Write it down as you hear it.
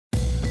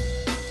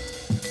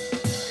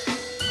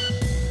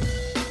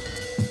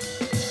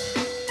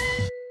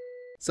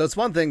So it's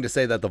one thing to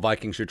say that the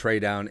Vikings should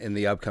trade down in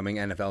the upcoming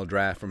NFL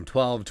draft from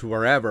 12 to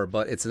wherever,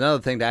 but it's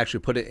another thing to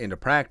actually put it into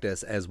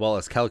practice as well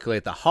as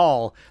calculate the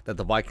haul that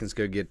the Vikings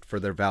could get for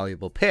their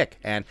valuable pick.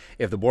 And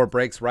if the board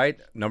breaks right,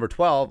 number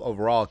 12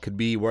 overall could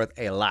be worth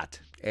a lot.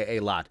 A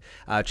lot.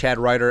 Chad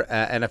Reuter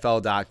at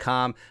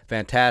NFL.com,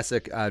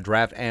 fantastic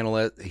draft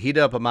analyst. He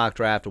did up a mock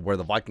draft where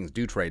the Vikings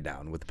do trade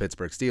down with the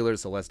Pittsburgh Steelers.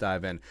 So let's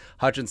dive in.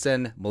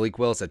 Hutchinson, Malik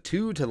Willis at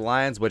 2 to the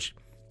Lions, which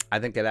I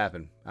think could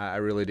happen. I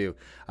really do.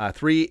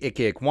 3, Ike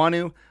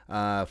Ekwonu.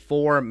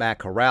 4, Matt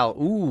Corral.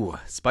 Ooh,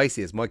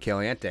 spicy as muy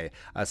caliente.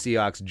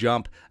 Seahawks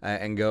jump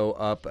and go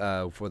up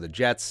for the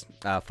Jets.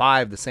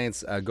 5, the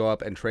Saints go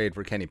up and trade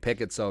for Kenny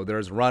Pickett. So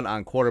there's a run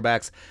on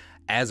quarterbacks,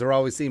 as there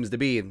always seems to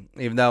be,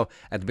 even though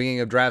at the beginning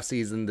of draft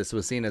season, this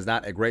was seen as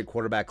not a great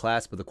quarterback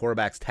class, but the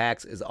quarterback's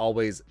tax is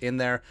always in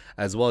there,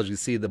 as well as you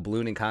see the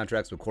ballooning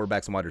contracts with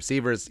quarterbacks and wide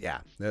receivers. Yeah,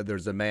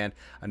 there's a man,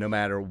 no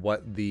matter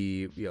what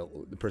the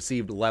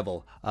perceived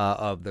level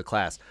of the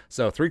class.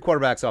 So 3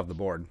 quarterbacks off the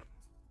board.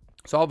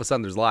 So all of a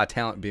sudden, there's a lot of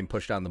talent being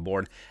pushed down the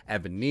board.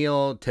 Evan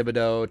Neal,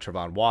 Thibodeau,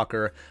 Trevon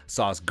Walker,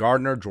 Sauce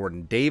Gardner,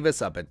 Jordan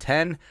Davis up at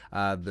 10.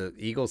 The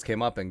Eagles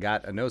came up and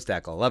got a nose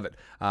tackle.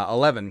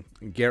 11,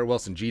 Garrett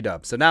Wilson,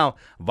 G-Dub. So now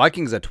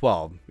Vikings at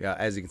 12. Yeah,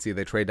 as you can see,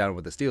 they trade down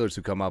with the Steelers,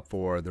 who come up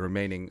for the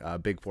remaining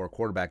Big Four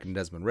quarterback in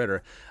Desmond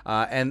Ridder.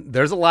 And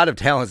there's a lot of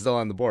talent still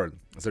on the board.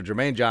 So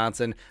Jermaine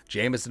Johnson,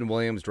 Jamison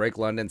Williams, Drake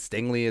London,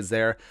 Stingley is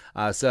there.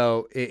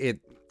 So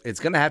it's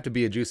going to have to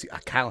be a juicy.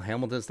 Kyle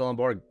Hamilton's still on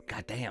board.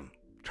 God damn.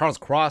 Charles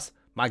Cross,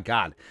 my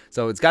God.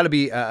 So it's got to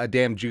be a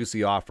damn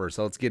juicy offer.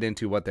 So let's get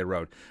into what they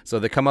wrote. So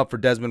they come up for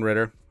Desmond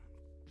Ridder,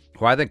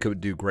 who I think could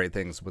do great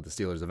things with the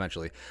Steelers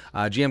eventually.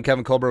 GM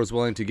Kevin Colbert was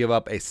willing to give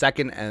up a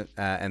second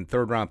and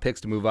third round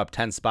picks to move up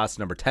 10 spots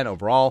to number 10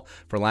 overall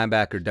for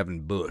linebacker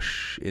Devin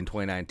Bush in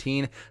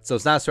 2019. So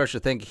it's not a stretch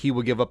to think he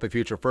will give up a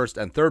future first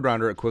and third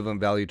rounder equivalent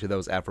value to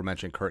those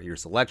aforementioned current year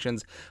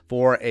selections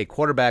for a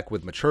quarterback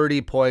with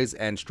maturity, poise,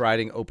 and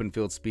striding open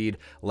field speed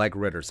like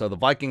Ridder. So the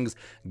Vikings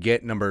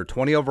get number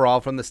 20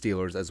 overall from the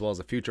Steelers, as well as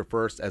a future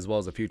first, as well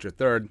as a future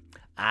third.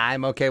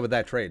 I'm okay with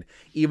that trade.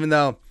 Even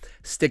though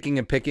sticking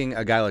and picking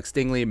a guy like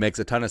Stingley makes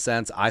a ton of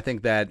sense, I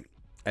think that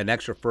an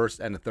extra first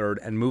and a third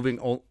and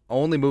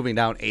only moving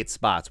down 8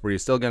 spots where you're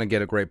still going to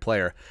get a great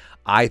player,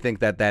 I think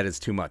that is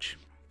too much.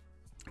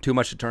 Too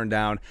much to turn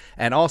down.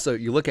 And also,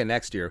 you look at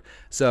next year.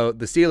 So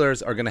the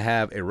Steelers are going to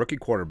have a rookie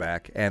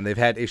quarterback, and they've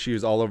had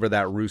issues all over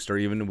that rooster,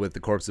 even with the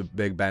corpse of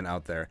Big Ben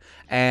out there.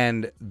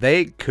 And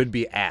they could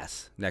be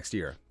ass next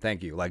year.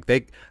 Thank you. Like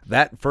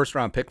that first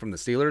round pick from the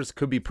Steelers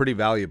could be pretty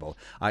valuable,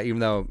 even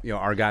though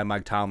our guy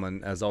Mike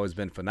Tomlin has always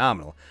been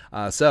phenomenal.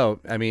 So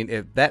I mean,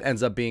 if that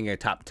ends up being a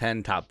top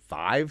 10, top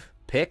 5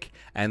 pick,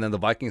 and then the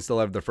Vikings still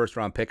have their first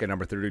round pick at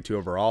number 32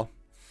 overall.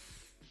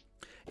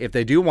 If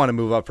they do want to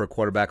move up for a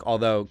quarterback,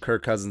 although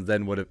Kirk Cousins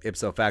then would have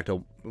ipso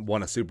facto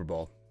won a Super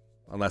Bowl,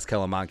 unless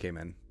Kellen Mond came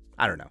in.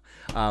 I don't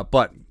know.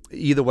 But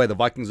either way, the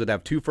Vikings would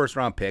have 2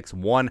 first-round picks,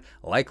 one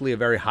likely a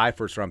very high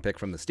first-round pick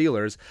from the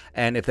Steelers.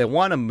 And if they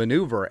want to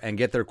maneuver and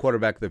get their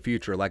quarterback of the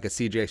future, like a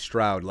C.J.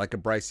 Stroud, like a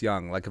Bryce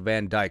Young, like a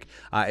Van Dyke,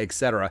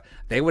 etc.,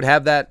 they would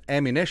have that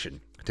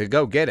ammunition to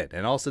go get it.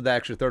 And also the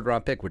extra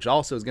third-round pick, which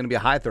also is going to be a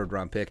high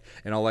third-round pick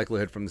in all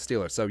likelihood from the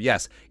Steelers. So,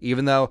 yes,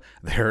 even though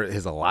there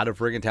is a lot of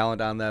friggin'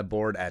 talent on that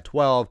board at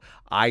 12,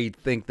 I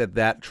think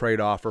that trade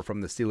offer from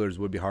the Steelers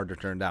would be hard to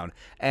turn down.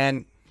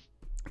 And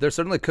there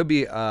certainly could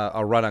be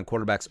a run on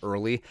quarterbacks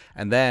early,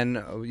 and then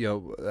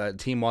a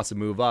team wants to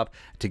move up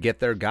to get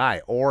their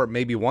guy, or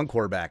maybe one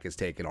quarterback is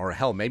taken, or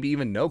hell, maybe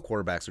even no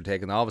quarterbacks are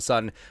taken. All of a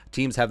sudden,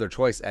 teams have their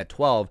choice at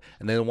 12,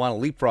 and they want to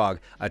leapfrog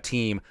a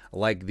team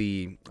like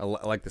the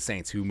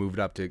Saints, who moved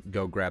up to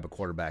go grab a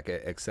quarterback,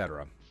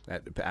 etc.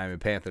 I mean,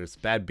 Panthers,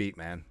 bad beat,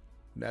 man.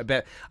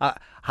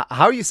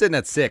 How are you sitting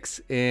at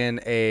 6 in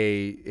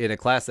a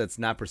class that's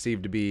not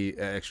perceived to be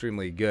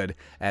extremely good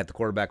at the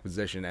quarterback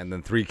position, and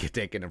then 3 get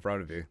taken in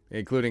front of you,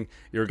 including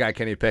your guy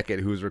Kenny Pickett,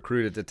 who was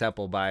recruited to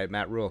Temple by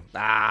Matt Rule?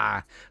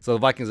 So the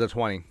Vikings are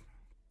 20.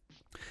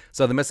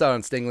 So they miss out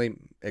on Stingley,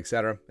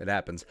 etc. It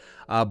happens.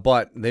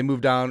 But they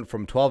move down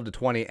from 12 to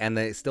 20, and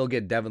they still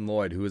get Devin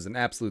Lloyd, who is an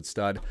absolute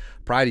stud.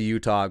 Pride of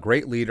Utah,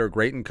 great leader,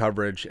 great in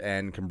coverage,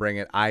 and can bring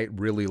it. I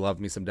really love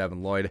me some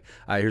Devin Lloyd.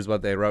 Here's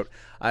what they wrote.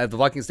 If the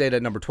Vikings stayed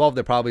at number 12,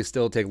 they probably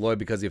still take Lloyd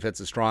because he fits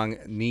a strong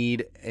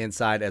need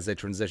inside as they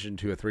transition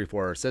to a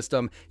 3-4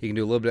 system. He can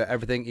do a little bit of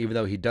everything, even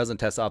though he doesn't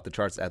test off the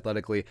charts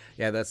athletically.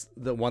 Yeah, that's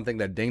the one thing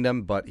that dinged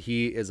him, but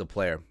he is a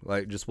player.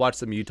 Like, just watch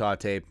some Utah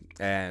tape,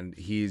 and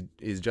he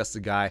is just a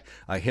guy.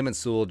 Him and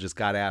Sewell just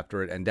got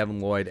after it, and Devin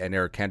Lloyd and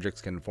Eric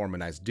Kendricks can form a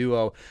nice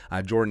duo.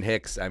 Jordan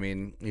Hicks, I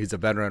mean, he's a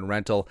veteran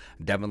rental.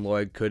 Devin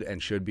Lloyd could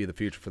and should be the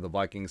future for the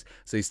Vikings.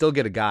 So you still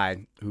get a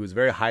guy who is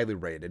very highly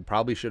rated,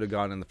 probably should have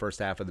gone in the first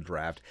half of the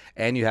draft,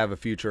 and you have a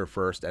future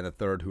first and a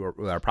third who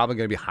are probably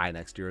going to be high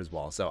next year as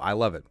well. So I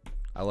love it.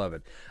 I love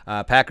it.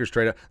 Packers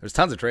trade up. There's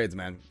tons of trades,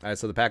 man.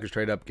 So the Packers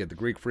trade up, get the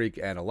Greek Freak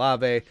and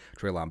Olave,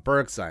 Treylon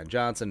Burks, Zion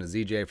Johnson, and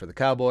ZJ for the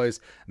Cowboys.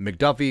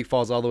 McDuffie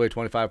falls all the way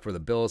 25 for the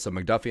Bills. So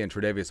McDuffie and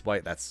Tre'Davious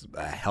White, that's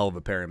a hell of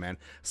a pairing, man.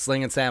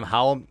 Sling and Sam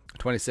Howell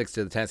 26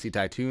 to the Tennessee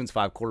Titans,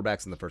 5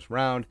 quarterbacks in the first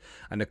round.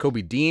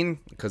 Nakobe Dean,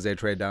 because they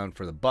trade down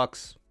for the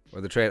Bucks,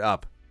 or they trade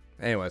up.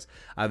 Anyways,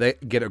 they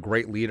get a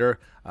great leader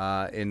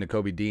in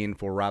Nakobe Dean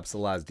for Rob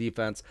Saleh's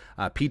defense.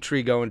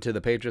 Petrie going to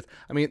the Patriots.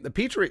 I mean, the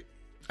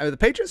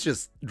Patriots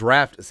just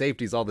draft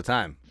safeties all the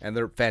time, and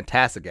they're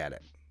fantastic at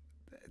it.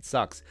 It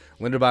sucks.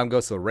 Linderbaum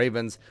goes to the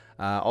Ravens.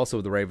 Also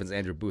with the Ravens,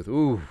 Andrew Booth.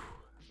 Ooh,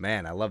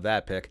 man, I love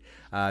that pick.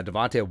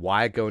 Devontae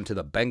Wyatt going to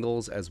the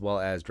Bengals, as well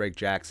as Drake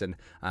Jackson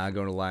going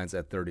to the Lions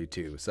at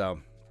 32. So,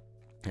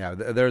 yeah,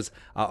 there's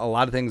a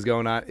lot of things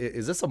going on.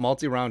 Is this a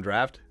multi-round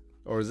draft,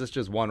 or is this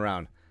just one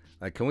round?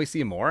 Like, can we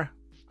see more?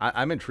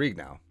 I'm intrigued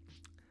now.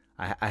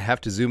 I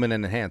have to zoom in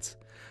and enhance.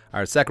 All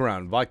right, second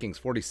round, Vikings,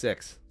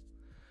 46.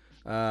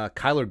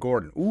 Kyler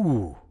Gordon.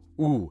 Ooh.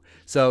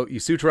 So you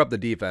suture up the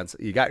defense.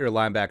 You got your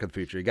linebacker of the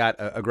future. You got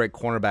a great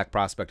cornerback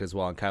prospect as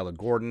well in Kyler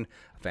Gordon.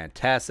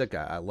 Fantastic.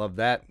 I love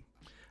that.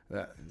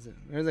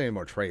 There's any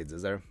more trades,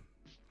 is there?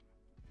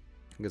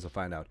 I guess we'll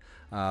find out.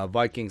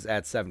 Vikings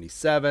at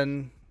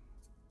 77.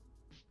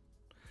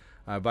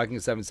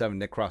 Vikings 77,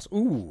 Nick Cross.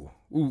 Ooh,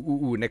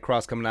 Nick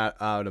Cross coming out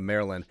of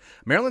Maryland.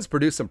 Maryland's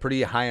produced some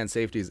pretty high-end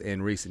safeties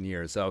in recent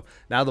years. So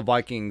now the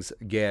Vikings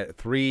get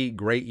 3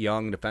 great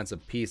young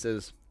defensive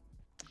pieces.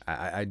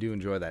 I do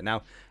enjoy that.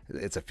 Now,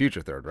 it's a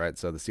future third, right?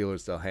 So the Steelers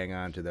still hang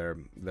on to their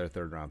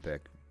third-round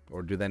pick.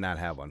 Or do they not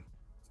have one?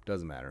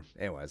 Doesn't matter.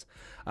 Anyways.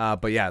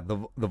 But yeah,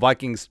 the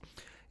Vikings,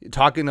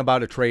 talking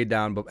about a trade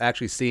down, but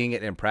actually seeing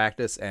it in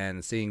practice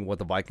and seeing what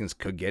the Vikings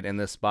could get in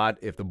this spot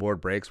if the board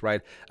breaks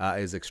right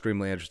is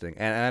extremely interesting.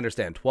 And I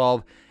understand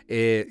 12,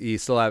 you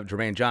still have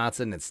Jermaine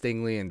Johnson and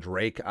Stingley and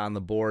Drake on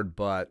the board,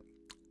 but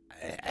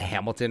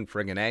Hamilton,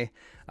 friggin' A.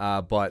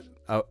 But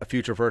a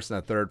future first and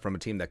a third from a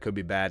team that could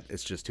be bad,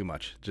 it's just too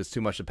much. Just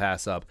too much to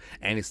pass up.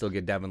 And you still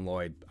get Devin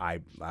Lloyd.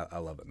 I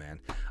love it, man.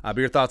 But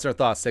your thoughts are our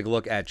thoughts. Take a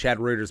look at Chad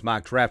Reuter's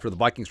mock draft where the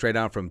Vikings trade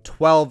down from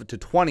 12 to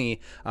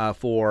 20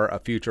 for a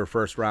future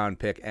first-round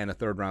pick and a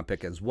third-round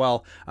pick as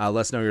well. Let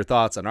us know your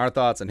thoughts on our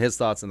thoughts and his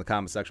thoughts in the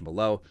comment section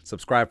below.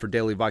 Subscribe for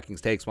daily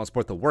Vikings takes. Want to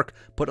support the work,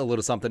 put a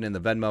little something in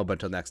the Venmo. But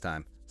until next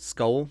time,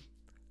 Skull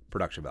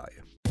Production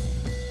Value.